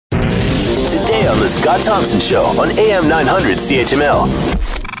today on The Scott Thompson Show on AM 900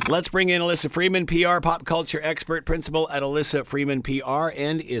 CHML. Let's bring in Alyssa Freeman, PR, pop culture expert, principal at Alyssa Freeman PR,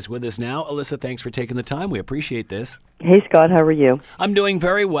 and is with us now. Alyssa, thanks for taking the time. We appreciate this. Hey, Scott, how are you? I'm doing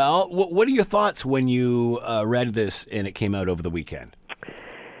very well. What are your thoughts when you read this and it came out over the weekend?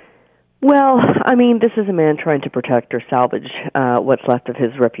 Well, I mean, this is a man trying to protect or salvage what's left of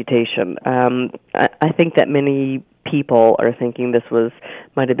his reputation. I think that many people are thinking this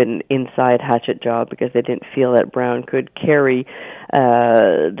might have been an inside hatchet job because they didn't feel that Brown could carry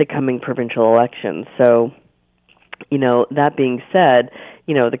the coming provincial elections. So, that being said,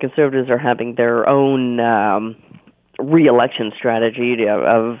 the Conservatives are having their own re-election strategy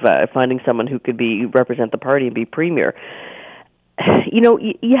of finding someone who could represent the party and be premier.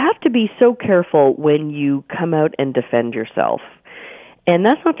 You have to be so careful when you come out and defend yourself. And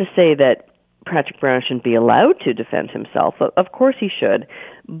that's not to say that Patrick Brown shouldn't be allowed to defend himself. Of course he should.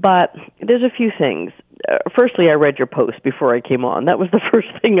 But there's a few things. Firstly, I read your post before I came on. That was the first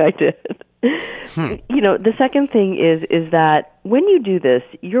thing I did. The second thing is that when you do this,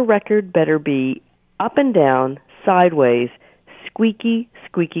 your record better be up and down, sideways, squeaky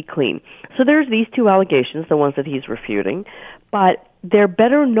clean. So there's these two allegations, the ones that he's refuting, but there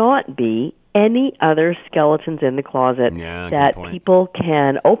better not be any other skeletons in the closet that people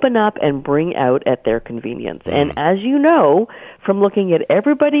can open up and bring out at their convenience. And as you know, from looking at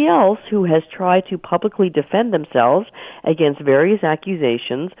everybody else who has tried to publicly defend themselves against various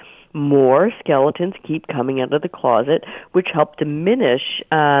accusations, more skeletons keep coming out of the closet, which help diminish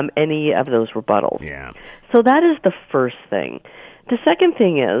any of those rebuttals. Yeah. So that is the first thing. The second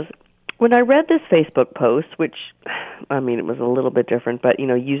thing is, when I read this Facebook post, which, it was a little bit different, but,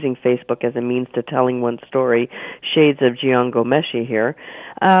 using Facebook as a means to telling one story, shades of Jian Ghomeshi here,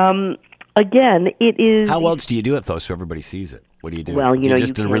 again, it is... How else do you do it, though, so everybody sees it? What do you do? Well, do you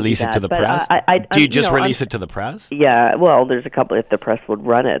just release it to the press? Do you just release it to the press? Yeah, well, there's a couple if the press would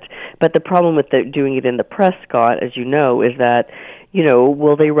run it. But the problem with doing it in the press, Scott, as you know, is that,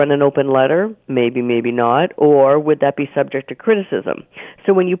 will they run an open letter? Maybe, maybe not. Or would that be subject to criticism?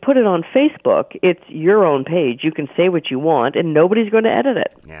 So when you put it on Facebook, it's your own page. You can say what you want, and nobody's going to edit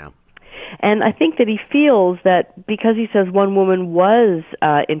it. Yeah. And I think that he feels that because he says one woman was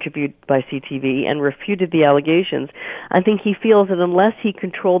interviewed by CTV and refuted the allegations, I think he feels that unless he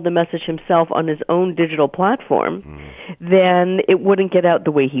controlled the message himself on his own digital platform, then it wouldn't get out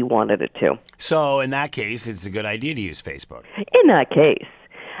the way he wanted it to. So in that case, it's a good idea to use Facebook. In that case.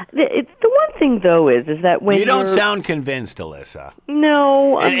 The one thing, though, is that when you don't sound convinced, Alyssa.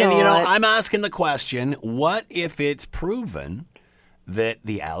 No, I'm not. And, I'm asking the question, what if it's proven that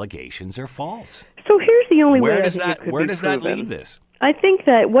the allegations are false? So here's the only way Where does that leave this? I think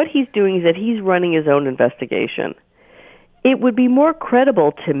that what he's doing is that he's running his own investigation. It would be more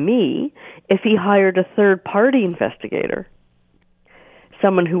credible to me if he hired a third-party investigator,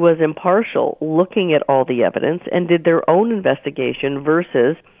 someone who was impartial, looking at all the evidence, and did their own investigation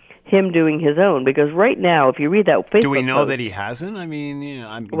versus him doing his own. Because right now, if you read that Facebook do we know post, that he hasn't? I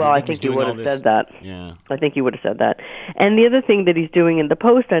think he would have said that. Yeah. I think he would have said that. And the other thing that he's doing in the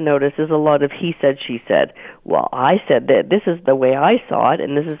post, I noticed, is a lot of he said, she said. Well, I said that this is the way I saw it,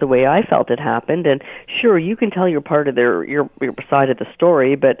 and this is the way I felt it happened. And sure, you can tell your part of your side of the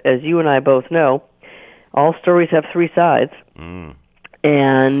story, but as you and I both know, all stories have three sides.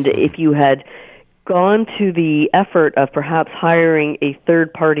 And if you had gone to the effort of perhaps hiring a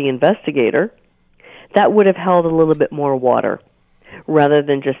third-party investigator, that would have held a little bit more water, rather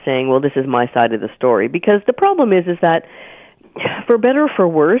than just saying, well, this is my side of the story. Because the problem is that, for better or for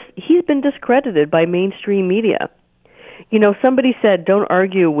worse, he's been discredited by mainstream media. Somebody said, don't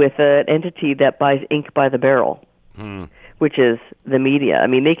argue with an entity that buys ink by the barrel, which is the media.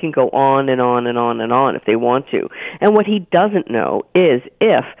 They can go on and on and on and on if they want to. And what he doesn't know is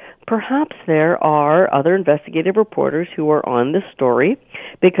if perhaps there are other investigative reporters who are on this story,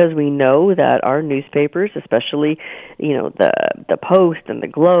 because we know that our newspapers, especially, the Post and the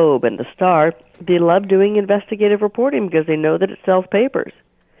Globe and the Star, they love doing investigative reporting because they know that it sells papers.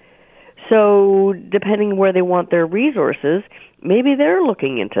 So depending where they want their resources, maybe they're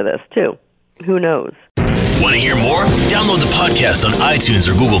looking into this too. Who knows? Want to hear more? Download the podcast on iTunes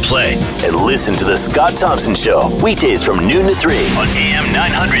or Google Play and listen to The Scott Thompson Show weekdays from noon to 3 on AM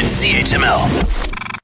 900 CHML.